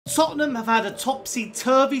Tottenham have had a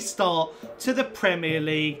topsy-turvy start to the Premier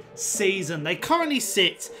League season. They currently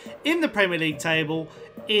sit in the Premier League table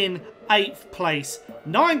in 8th place.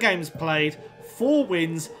 9 games played, 4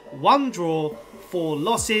 wins, 1 draw, 4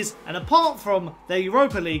 losses. And apart from their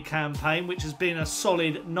Europa League campaign, which has been a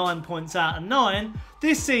solid 9 points out of 9,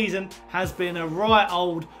 this season has been a right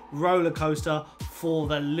old roller coaster for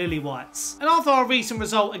the Lily Whites. And after our recent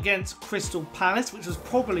result against Crystal Palace, which was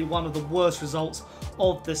probably one of the worst results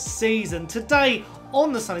of the season, today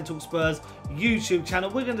on the Sonny Talk Spurs YouTube channel,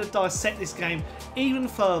 we're going to dissect this game even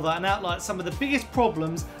further and outline some of the biggest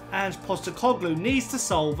problems Ange Postecoglou needs to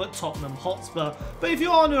solve at Tottenham Hotspur. But if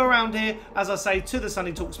you are new around here, as I say, to the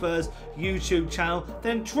Sonny Talk Spurs YouTube channel,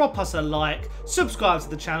 then drop us a like, subscribe to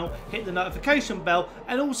the channel, hit the notification bell,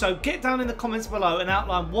 and also get down in the comments below and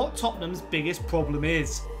outline what Tottenham's biggest problem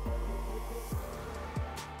is.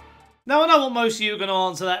 Now, I know what most of you are going to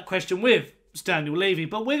answer that question with. It's Daniel Levy,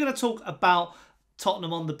 but we're going to talk about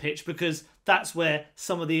Tottenham on the pitch because that's where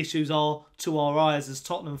some of the issues are to our eyes as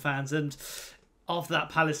Tottenham fans. And after that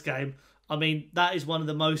Palace game, I mean, that is one of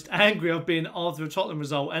the most angry I've been after a Tottenham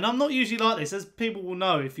result. And I'm not usually like this, as people will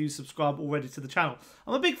know if you subscribe already to the channel.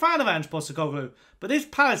 I'm a big fan of Ange Postecoglou, but this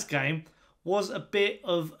Palace game was a bit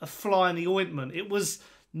of a fly in the ointment. It was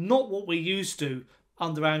not what we're used to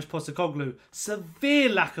under Ange Postecoglou. Severe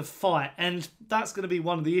lack of fight, and that's going to be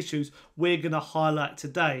one of the issues we're going to highlight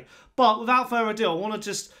today. But without further ado, I want to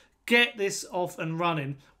just get this off and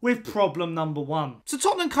running with problem number 1. So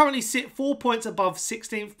Tottenham currently sit 4 points above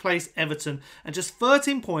 16th place Everton and just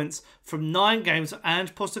 13 points from 9 games of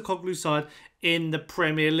Ange Postecoglou's side in the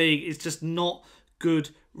Premier League. It's just not good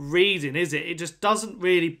reading, is it? It just doesn't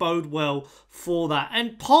really bode well for that.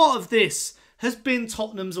 And part of this has been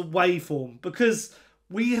Tottenham's away form, because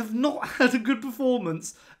we have not had a good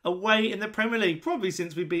performance away in the Premier League, probably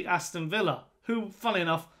since we beat Aston Villa, who, funnily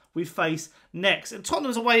enough, we face next. And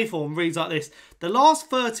Tottenham's away form reads like this. The last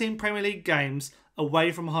 13 Premier League games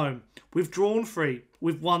away from home, we've drawn 3,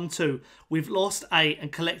 we've won 2, we've lost 8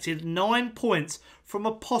 and collected 9 points from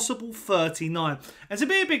a possible 39. And to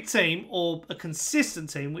be a big team, or a consistent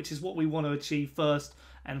team, which is what we want to achieve first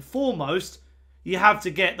and foremost, you have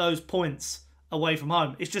to get those points away from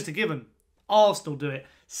home. It's just a given. Arsenal do it,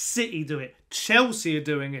 City do it, Chelsea are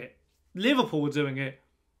doing it, Liverpool are doing it,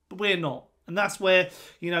 but we're not. And that's where,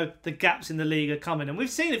 you know, the gaps in the league are coming. And we've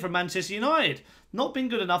seen it from Manchester United. Not been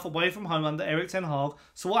good enough away from home under Erik ten Hag.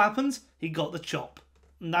 So what happens? He got the chop.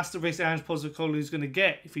 And that's the risk that Ange Postecoglou is going to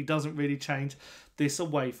get if he doesn't really change this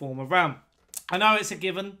away form around. I know it's a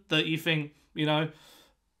given that you think, you know,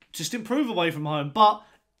 just improve away from home. But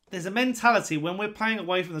there's a mentality when we're playing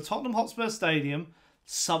away from the Tottenham Hotspur Stadium,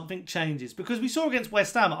 something changes. Because we saw against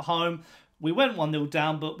West Ham at home, we went 1-0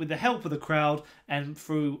 down, but with the help of the crowd and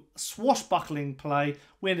through swashbuckling play,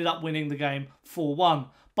 we ended up winning the game 4-1.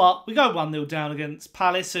 But we go 1-0 down against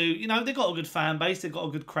Palace, who, you know, they've got a good fan base, they've got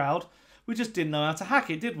a good crowd. We just didn't know how to hack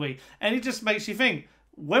it, did we? And it just makes you think,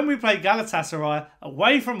 when we play Galatasaray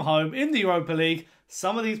away from home in the Europa League,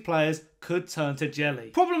 some of these players could turn to jelly.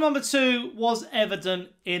 Problem number 2 was evident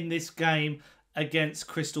in this game against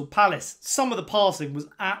Crystal Palace. Some of the passing was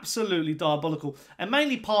absolutely diabolical, and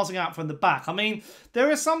mainly passing out from the back. I mean, there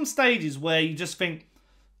are some stages where you just think,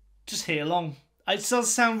 just hit along. It does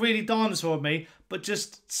sound really dinosaur of me, but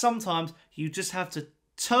just sometimes you just have to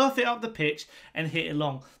turf it up the pitch and hit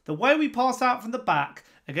along. The way we passed out from the back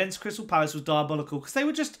against Crystal Palace was diabolical, because they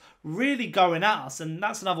were just really going at us, and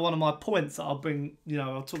that's another one of my points that I'll bring, you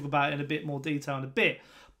know, I'll talk about in a bit more detail in a bit.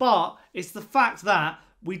 But it's the fact that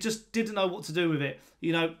we just didn't know what to do with it.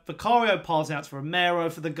 You know, Vicario passing out to Romero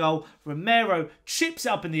for the goal. Romero chips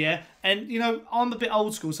it up in the air. And, you know, I'm a bit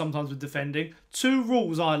old school sometimes with defending. 2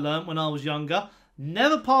 rules I learnt when I was younger.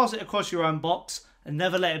 Never pass it across your own box and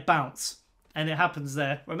never let it bounce. And it happens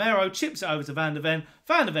there. Romero chips it over to Van de Ven.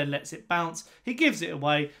 Van de Ven lets it bounce. He gives it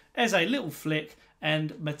away as a little flick.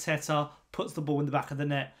 And Mateta puts the ball in the back of the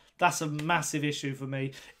net. That's a massive issue for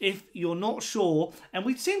me. If you're not sure, and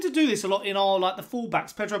we seem to do this a lot in our, like, the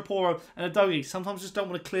fullbacks, Pedro Porro and Adogi, sometimes just don't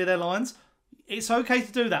want to clear their lines. It's okay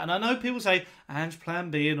to do that. And I know people say, Ange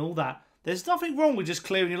plan B and all that. There's nothing wrong with just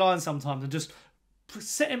clearing your lines sometimes and just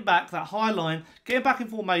setting back that high line, getting back in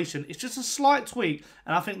formation. It's just a slight tweak,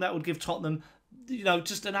 and I think that would give Tottenham, you know,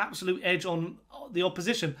 just an absolute edge on the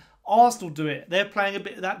opposition. Arsenal do it. They're playing a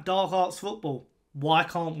bit of that dark arts football. Why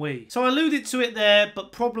can't we? So I alluded to it there,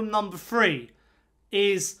 but problem number 3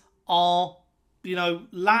 is our, you know,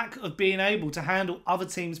 lack of being able to handle other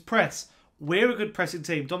teams' press. We're a good pressing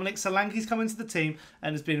team. Dominic Solanke's come into the team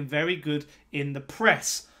and has been very good in the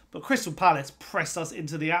press. But Crystal Palace pressed us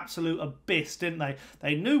into the absolute abyss, didn't they?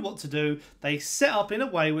 They knew what to do. They set up in a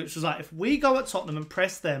way which was like, if we go at Tottenham and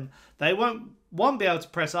press them, they won't, one, be able to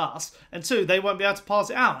press us, and two, they won't be able to pass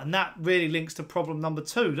it out. And that really links to problem number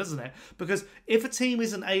 2, doesn't it? Because if a team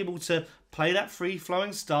isn't able to play that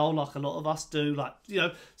free-flowing style like a lot of us do, like, you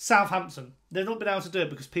know, Southampton, they've not been able to do it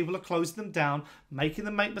because people are closing them down, making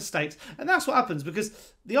them make mistakes. And that's what happens,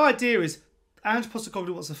 because the idea is Ange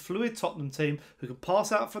Postecoglou wants a fluid Tottenham team who can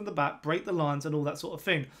pass out from the back, break the lines and all that sort of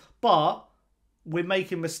thing. But we're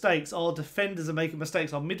making mistakes. Our defenders are making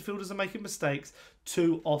mistakes. Our midfielders are making mistakes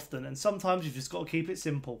too often. And sometimes you've just got to keep it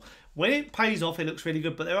simple. When it pays off, it looks really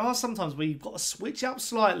good. But there are sometimes where you've got to switch up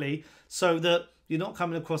slightly so that you're not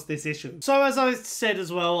coming across this issue. So as I said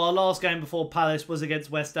as well, our last game before Palace was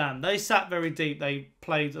against West Ham. They sat very deep. They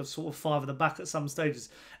played a sort of 5 at the back at some stages.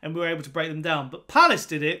 And we were able to break them down. But Palace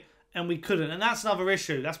did it and we couldn't. And that's another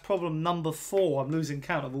issue. That's problem number 4. I'm losing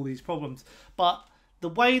count of all these problems. But the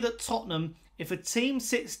way that Tottenham, if a team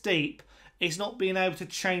sits deep, it's not being able to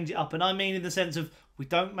change it up. And I mean in the sense of we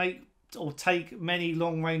don't make or take many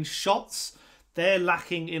long-range shots. They're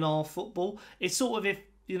lacking in our football. It's sort of if,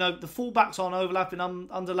 you know, the fullbacks aren't overlapping,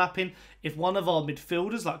 underlapping. If one of our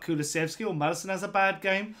midfielders, like Kulusevski or Maddison, has a bad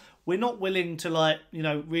game, we're not willing to, like, you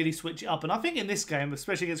know, really switch it up. And I think in this game,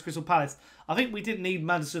 especially against Crystal Palace, I think we didn't need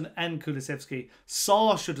Maddison and Kulusevski.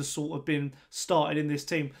 Sarr should have sort of been started in this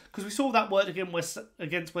team because we saw that work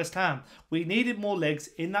against West Ham. We needed more legs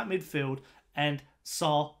in that midfield and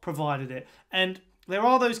Sarr provided it. And there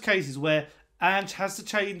are those cases where Ange has to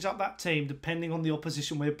change up that team depending on the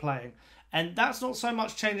opposition we're playing. And that's not so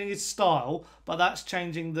much changing his style, but that's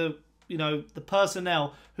changing the, you know, the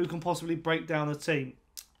personnel who can possibly break down a team.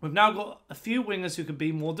 We've now got a few wingers who can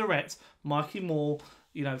be more direct. Mikey Moore,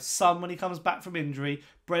 you know, Son when he comes back from injury.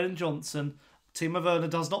 Brennan Johnson. Timo Werner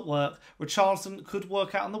does not work. Richarlison could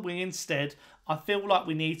work out on the wing instead. I feel like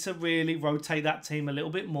we need to really rotate that team a little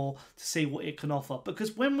bit more to see what it can offer.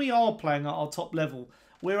 Because when we are playing at our top level,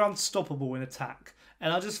 we're unstoppable in attack.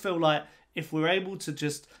 And I just feel like if we're able to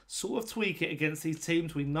just sort of tweak it against these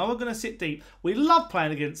teams we know are going to sit deep. We love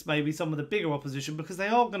playing against maybe some of the bigger opposition because they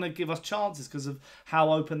are going to give us chances because of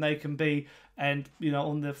how open they can be and, you know,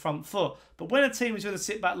 on the front foot. But when a team is going to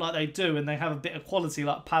sit back like they do and they have a bit of quality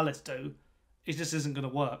like Palace do, it just isn't going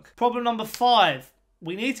to work. Problem number 5.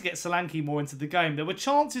 We need to get Solanke more into the game. There were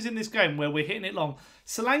chances in this game where we're hitting it long.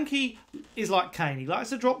 Solanke is like Kane. He likes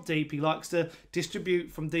to drop deep. He likes to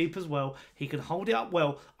distribute from deep as well. He can hold it up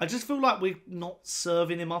well. I just feel like we're not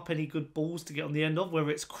serving him up any good balls to get on the end of, whether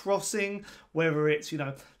it's crossing, whether it's, you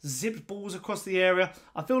know, zipped balls across the area.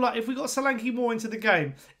 I feel like if we got Solanke more into the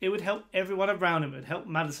game, it would help everyone around him. It would help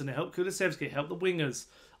Maddison. It would help Kulusevski. It would help the wingers.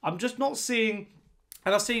 I'm just not seeing...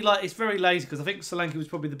 And I see, like, it's very lazy because I think Solanke was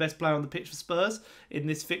probably the best player on the pitch for Spurs in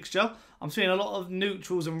this fixture. I'm seeing a lot of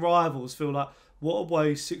neutrals and rivals feel like, what a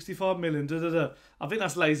waste, 65 million, da-da-da. I think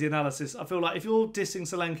that's lazy analysis. I feel like if you're dissing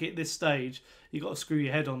Solanke at this stage, you've got to screw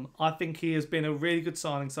your head on. I think he has been a really good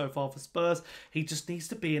signing so far for Spurs. He just needs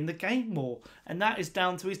to be in the game more. And that is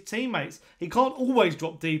down to his teammates. He can't always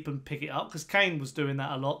drop deep and pick it up because Kane was doing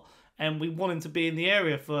that a lot. And we want him to be in the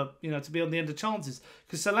area for, you know, to be on the end of chances.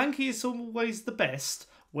 Because Solanke is always the best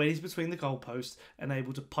when he's between the goalposts and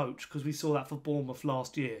able to poach. Because we saw that for Bournemouth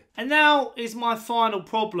last year. And now is my final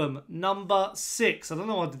problem. Number 6. I don't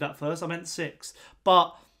know why I did that first. I meant 6.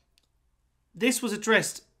 But this was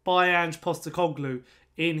addressed by Ange Postecoglou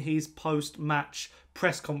in his post-match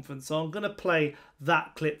press conference. So I'm going to play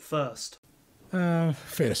that clip first. Fair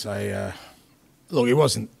to say, look, it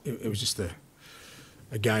was just a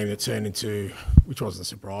game that turned into, which wasn't a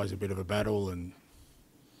surprise, a bit of a battle and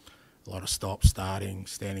a lot of stops, starting,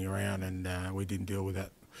 standing around, and we didn't deal with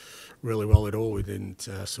that really well at all. We didn't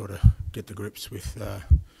sort of get to grips with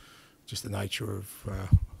just the nature of,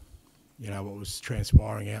 you know, what was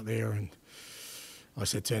transpiring out there. And like I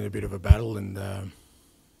said, turned a bit of a battle, and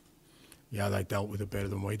yeah, they dealt with it better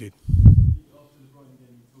than we did.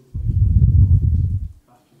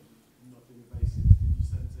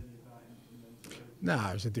 No,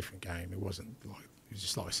 it was a different game. It wasn't like, it was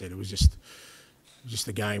just like I said, it was just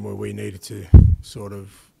a game where we needed to sort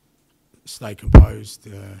of stay composed,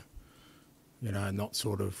 you know, not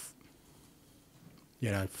sort of,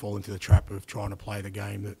 you know, fall into the trap of trying to play the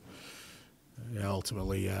game that, you know,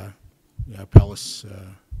 ultimately, you know, Palace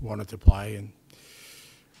wanted to play. And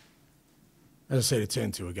as I said, it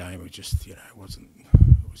turned to a game. It just, you know, it was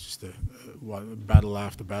just a battle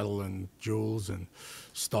after battle and duels and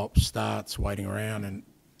stops, starts, waiting around. And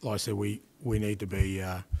like I said, we need to be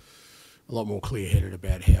a lot more clear-headed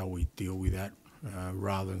about how we deal with that,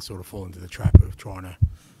 rather than sort of fall into the trap of trying to,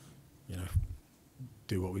 you know,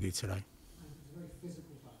 do what we did today. It's a very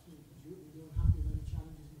physical battle. Were you unhappy with any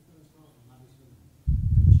challenges in the first half?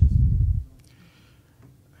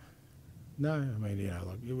 And No, I mean,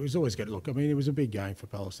 like, it was always going to look. I mean, it was a big game for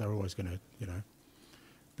Palace. They're always going to,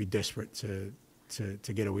 be desperate to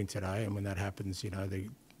get a win today. And when that happens, they're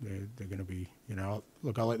going to be,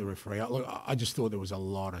 look, I'll let the referee. Look, I just thought there was a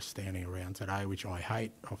lot of standing around today, which I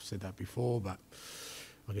hate. I've said that before, but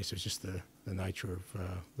I guess it's just the nature of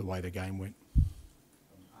the way the game went.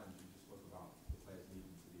 And you just spoke about the players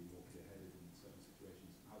needing to be more clear-headed in certain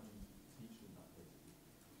situations. How do you teach them that basically?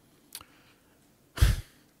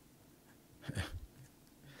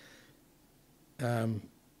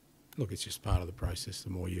 Look, it's just part of the process. The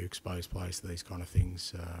more you expose players to these kind of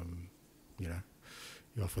things, you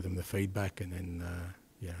offer them the feedback, and then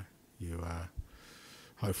you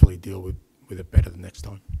hopefully deal with it better the next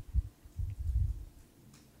time. And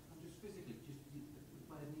just physically, the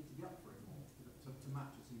players need to be up for it more to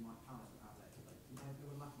match a team like Palace out there today. Do you know if they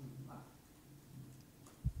were lacking in that?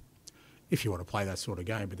 If you want to play that sort of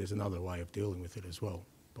game, but there's another way of dealing with it as well.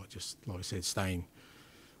 By just, like I said, staying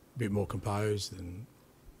a bit more composed and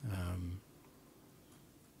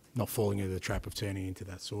not falling into the trap of turning into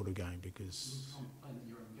that sort of game, because...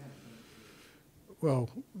 Well,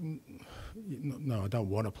 no, I don't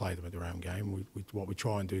want to play them at their own game. What we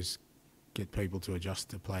try and do is get people to adjust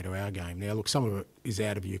to play to our game. Now, look, some of it is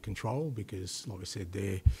out of your control because, like I said,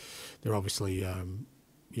 they're obviously, going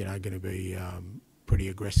to be pretty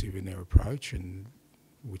aggressive in their approach, and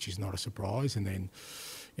which is not a surprise. And then,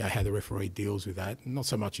 how the referee deals with that, not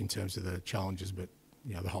so much in terms of the challenges, but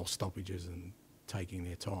the whole stoppages and taking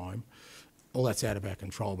their time. All that's out of our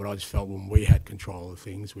control, but I just felt when we had control of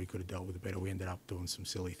things, we could have dealt with it better. We ended up doing some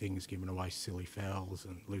silly things, giving away silly fouls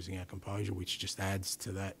and losing our composure, which just adds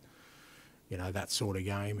to that, that sort of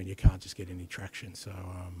game, and you can't just get any traction. So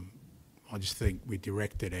I just think we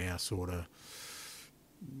directed our sort of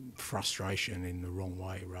frustration in the wrong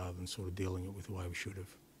way rather than sort of dealing it with the way we should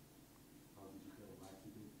have. How did you feel like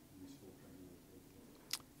you did useful training?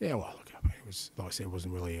 Yeah, well, look, I mean, it was, like I said, it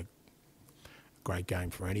wasn't really a great game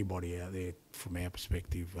for anybody out there from our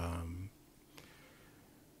perspective.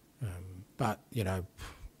 But,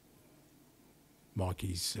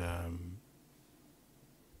 Mikey's,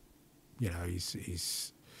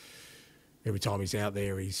 he's every time he's out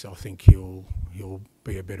there, I think he'll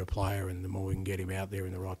be a better player, and the more we can get him out there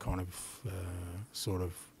in the right kind of sort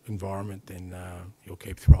of environment, then he'll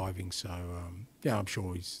keep thriving. So, I'm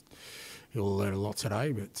sure he'll learn a lot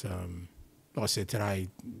today, but like I said today,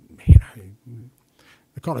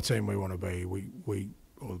 the kind of team we want to be,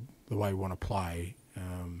 or the way we want to play,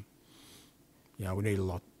 we need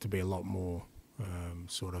to be a lot more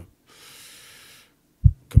sort of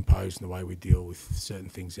composed in the way we deal with certain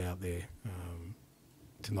things out there,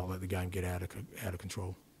 to not let the game get out of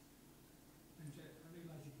control. And I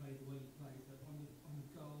realise you played the way you played, but on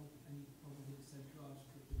the goal, and you probably the centre halves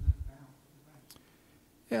could have been that out.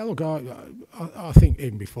 Yeah, look, I think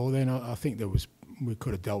even before then, I think we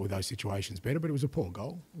could have dealt with those situations better, but it was a poor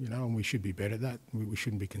goal, and we should be better at that. We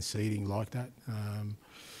shouldn't be conceding like that.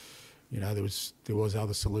 There was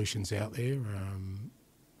other solutions out there,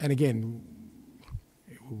 and again,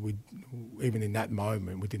 even in that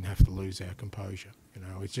moment, we didn't have to lose our composure.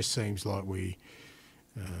 It just seems like we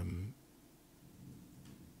kind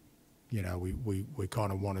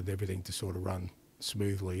of wanted everything to sort of run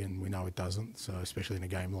smoothly, and we know it doesn't. So especially in a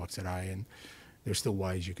game like today, and there's still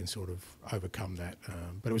ways you can sort of overcome that.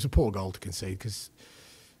 But it was a poor goal to concede because,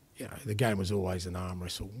 the game was always an arm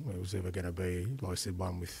wrestle. It was ever going to be, like I said,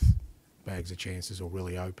 one with bags of chances or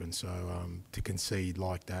really open. So to concede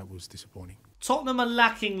like that was disappointing. Tottenham are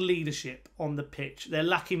lacking leadership on the pitch. They're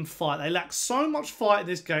lacking fight. They lack so much fight in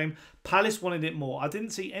this game. Palace wanted it more. I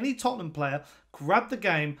didn't see any Tottenham player grab the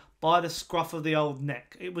game by the scruff of the old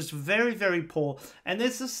neck. It was very, very poor. And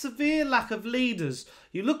there's a severe lack of leaders.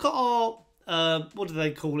 You look at our, what do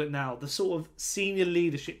they call it now? The sort of senior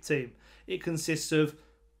leadership team. It consists of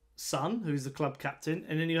Son, who's the club captain,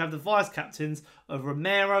 and then you have the vice captains of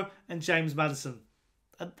Romero and James Maddison.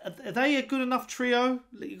 Are they a good enough trio?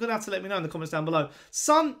 You're going to have to let me know in the comments down below.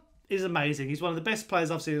 Son is amazing. He's one of the best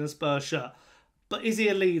players I've seen in a Spurs shirt. But is he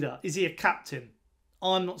a leader? Is he a captain?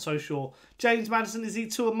 I'm not so sure. James Maddison, is he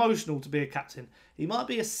too emotional to be a captain? He might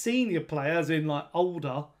be a senior player, as in like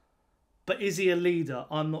older. But is he a leader?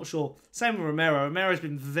 I'm not sure. Same with Romero. Romero's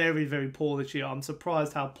been very, very poor this year. I'm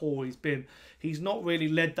surprised how poor he's been. He's not really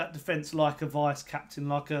led that defence like a vice-captain,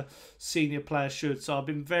 like a senior player should. So I've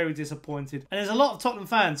been very disappointed. And there's a lot of Tottenham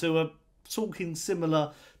fans who are talking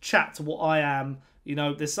similar chat to what I am You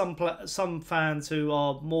know, there's some fans who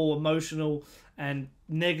are more emotional and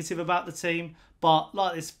negative about the team, but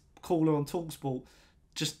like this caller on TalkSport,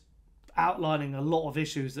 just outlining a lot of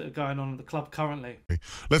issues that are going on in the club currently.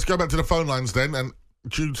 Let's go back to the phone lines then, and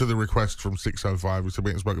due to the request from 605, we said we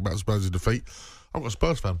hadn't spoken about Spurs' defeat. I've got a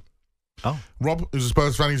Spurs fan. Oh. Rob, who's a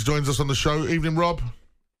Spurs fan, he's joins us on the show. Evening, Rob.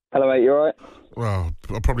 Hello, mate, you alright? Well,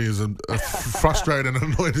 probably as frustrated and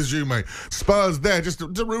annoyed as you, mate. Spurs there, just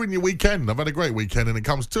to ruin your weekend. I've had a great weekend, and it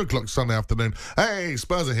comes 2 o'clock Sunday afternoon. Hey,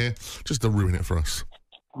 Spurs are here, just to ruin it for us.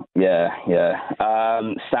 Yeah.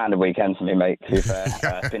 Standard weekend for me, mate, to be fair.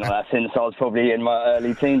 It's been like that since I was probably in my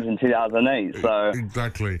early teens in 2008, so...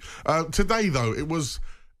 Exactly. Today, though, it was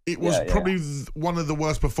probably one of the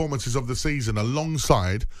worst performances of the season,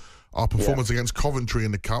 alongside our performance against Coventry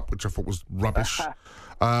in the Cup, which I thought was rubbish.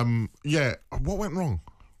 What went wrong?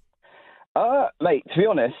 Mate, to be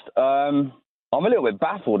honest, I'm a little bit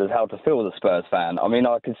baffled as how to feel as a Spurs fan. I mean,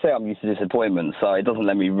 I could say I'm used to disappointment, so it doesn't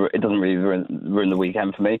really ruin the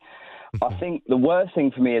weekend for me. I think the worst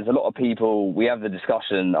thing for me is a lot of people, we have the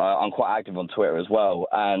discussion, I'm quite active on Twitter as well,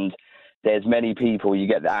 and there's many people, you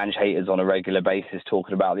get the Ange haters on a regular basis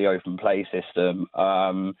talking about the open play system.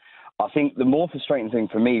 I think the more frustrating thing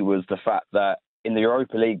for me was the fact that in the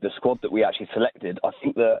Europa League, the squad that we actually selected, I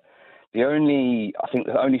think the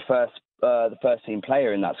first team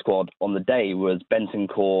player in that squad on the day was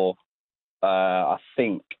Bentancur,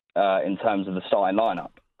 in terms of the starting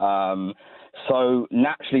lineup. So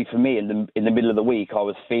naturally for me, in the middle of the week, I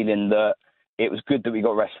was feeling that it was good that we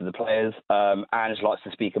got rest of the players. Ange likes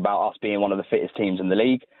to speak about us being one of the fittest teams in the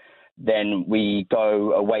league. Then we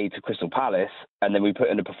go away to Crystal Palace, and then we put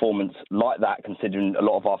in a performance like that, considering a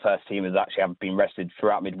lot of our first teamers actually haven't been rested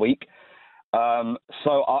throughout midweek.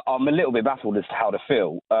 So I'm a little bit baffled as to how to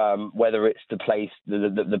feel, whether it's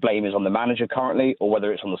the blame is on the manager currently, or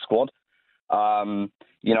whether it's on the squad. I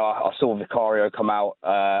saw Vicario come out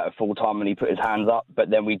at full time and he put his hands up, but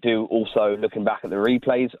then we do also, looking back at the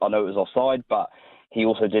replays, I know it was offside, but he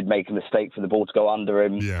also did make a mistake for the ball to go under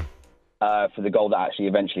him. Yeah. For the goal that actually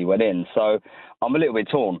eventually went in. So I'm a little bit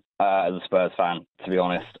torn as a Spurs fan, to be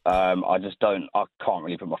honest. I can't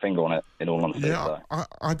really put my finger on it, in all honesty. Yeah, so.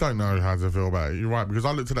 I don't know how to feel about it. You're right, because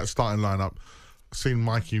I looked at that starting lineup, seen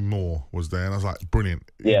Mikey Moore was there, and I was like, brilliant.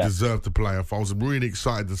 He deserved to play. I was really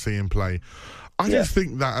excited to see him play. I just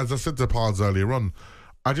think that, as I said to Pards earlier on,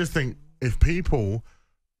 I just think if people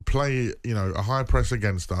play, a high press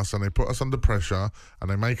against us and they put us under pressure and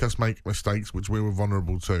they make us make mistakes, which we were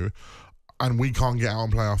vulnerable to, and we can't get out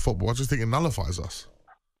and play our football, I just think it nullifies us.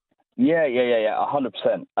 Yeah,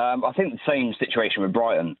 100%. I think the same situation with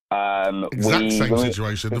Brighton. Same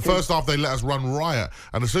situation. The first half, they let us run riot,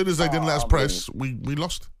 and as soon as they didn't let us press, we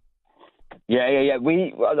lost. Yeah. I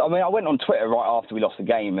went on Twitter right after we lost the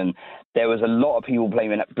game, and there was a lot of people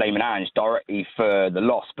blaming Ange directly for the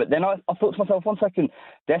loss. But then I thought to myself, 1 second,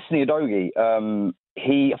 Destiny Udogie, I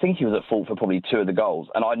think he was at fault for probably 2 of the goals,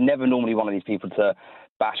 and I'm never normally one of these people to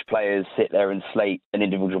bash players, sit there and slate an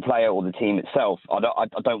individual player or the team itself. I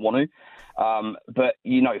don't want to. But,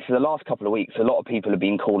 for the last couple of weeks, a lot of people have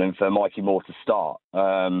been calling for Mikey Moore to start.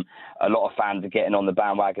 A lot of fans are getting on the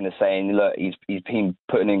bandwagon and saying, look, he's been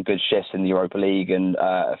putting in good shifts in the Europa League and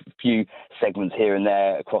a few segments here and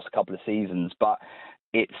there across a couple of seasons. But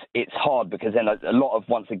it's hard because then a lot of,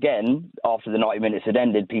 once again, after the 90 minutes had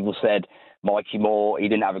ended, people said, Mikey Moore, he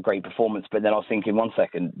didn't have a great performance. But then I was thinking, 1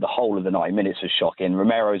 second, the whole of the 90 minutes was shocking.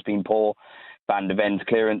 Romero's been poor. Van de Ven's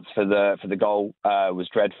clearance for the goal was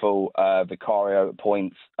dreadful. Vicario at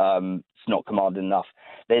points, it's not commanding enough.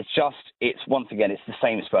 It's once again, it's the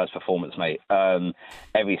same Spurs performance, mate.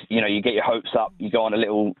 You get your hopes up, you go on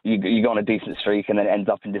a decent streak, and then it ends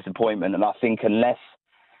up in disappointment. And I think unless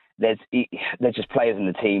there's just players in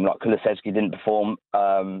the team like Kulusevski didn't perform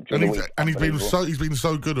during the week. And he's been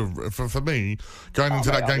so good for me going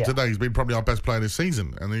into that game today. He's been probably our best player this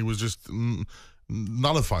season, and he was just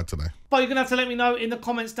nullified today. But you're gonna have to let me know in the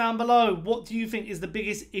comments down below, what do you think is the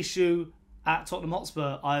biggest issue at Tottenham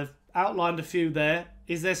Hotspur? I've outlined a few there.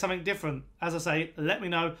 Is there something different? As I say, let me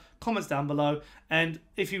know. Comments down below. And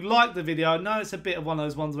if you like the video, I know it's a bit of one of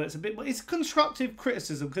those ones where it's constructive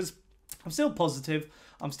criticism, because I'm still positive.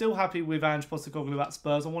 I'm still happy with Ange Postecoglou at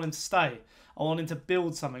Spurs. I want him to stay. I want him to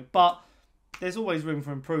build something. But there's always room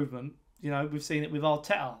for improvement. We've seen it with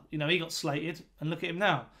Arteta. He got slated, and look at him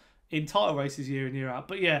now in title races year in, year out.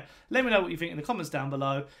 But yeah, let me know what you think in the comments down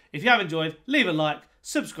below. If you have enjoyed, leave a like,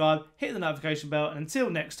 subscribe, hit the notification bell, and until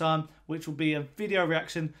next time, which will be a video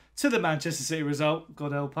reaction to the Manchester City result,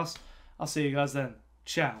 God help us, I'll see you guys then.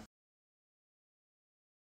 Ciao.